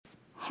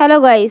Hello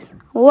guys,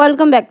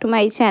 welcome back to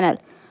my channel.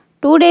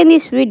 Today in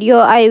this video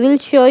I will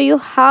show you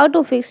how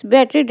to fix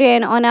battery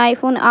drain on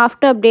iPhone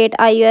after update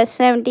iOS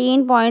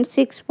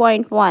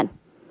 17.6.1.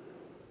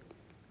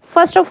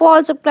 First of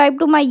all, subscribe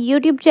to my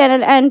YouTube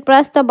channel and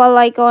press the bell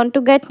icon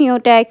to get new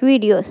tech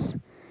videos.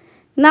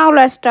 Now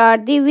let's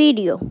start the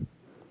video.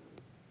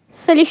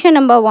 Solution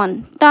number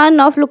 1. Turn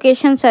off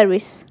location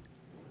service.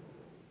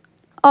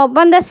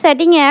 Open the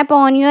setting app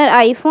on your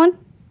iPhone.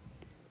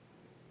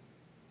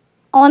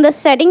 On the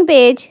setting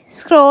page,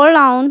 scroll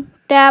down,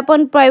 tap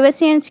on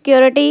privacy and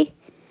security,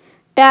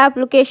 tap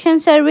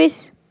location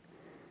service,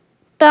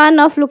 turn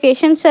off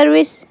location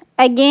service,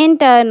 again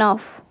turn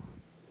off.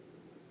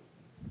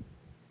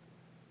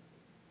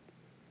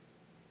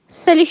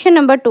 Solution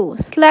number 2.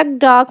 Select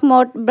dark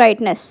mode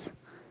brightness.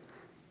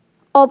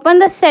 Open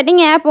the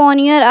setting app on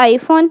your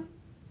iPhone.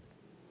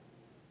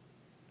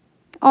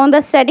 On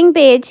the setting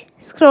page,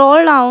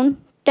 scroll down,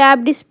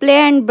 tap display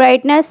and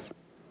brightness.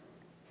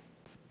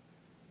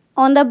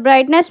 On the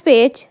brightness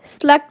page,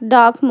 select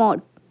dark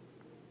mode.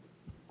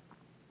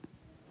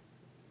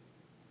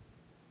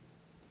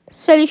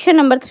 Solution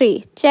number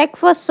 3. Check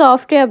for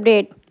software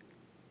update.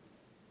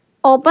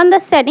 Open the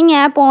setting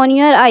app on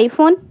your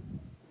iPhone.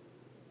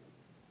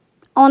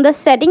 On the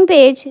setting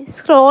page,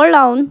 scroll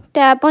down,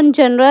 tap on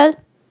general.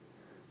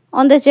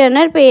 On the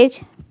general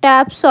page,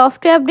 tap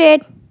software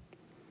update.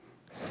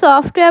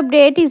 Software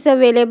update is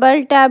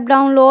available. Tap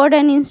download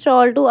and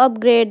install to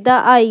upgrade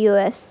the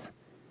iOS.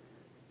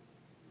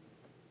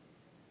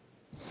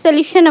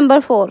 Solution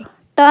number 4.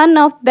 Turn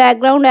off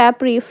background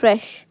app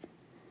refresh.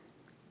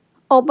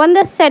 Open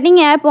the setting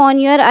app on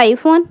your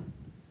iPhone.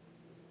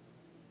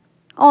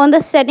 On the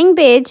setting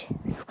page,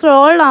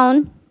 scroll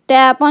down,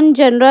 tap on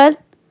general.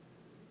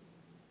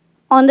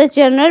 On the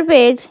general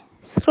page,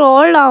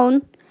 scroll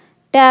down,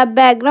 tap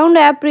background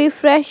app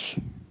refresh.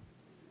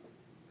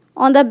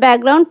 On the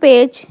background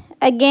page,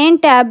 again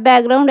tap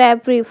background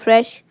app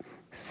refresh.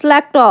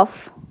 Select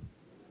off.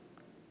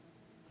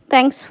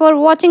 Thanks for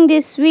watching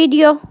this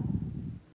video.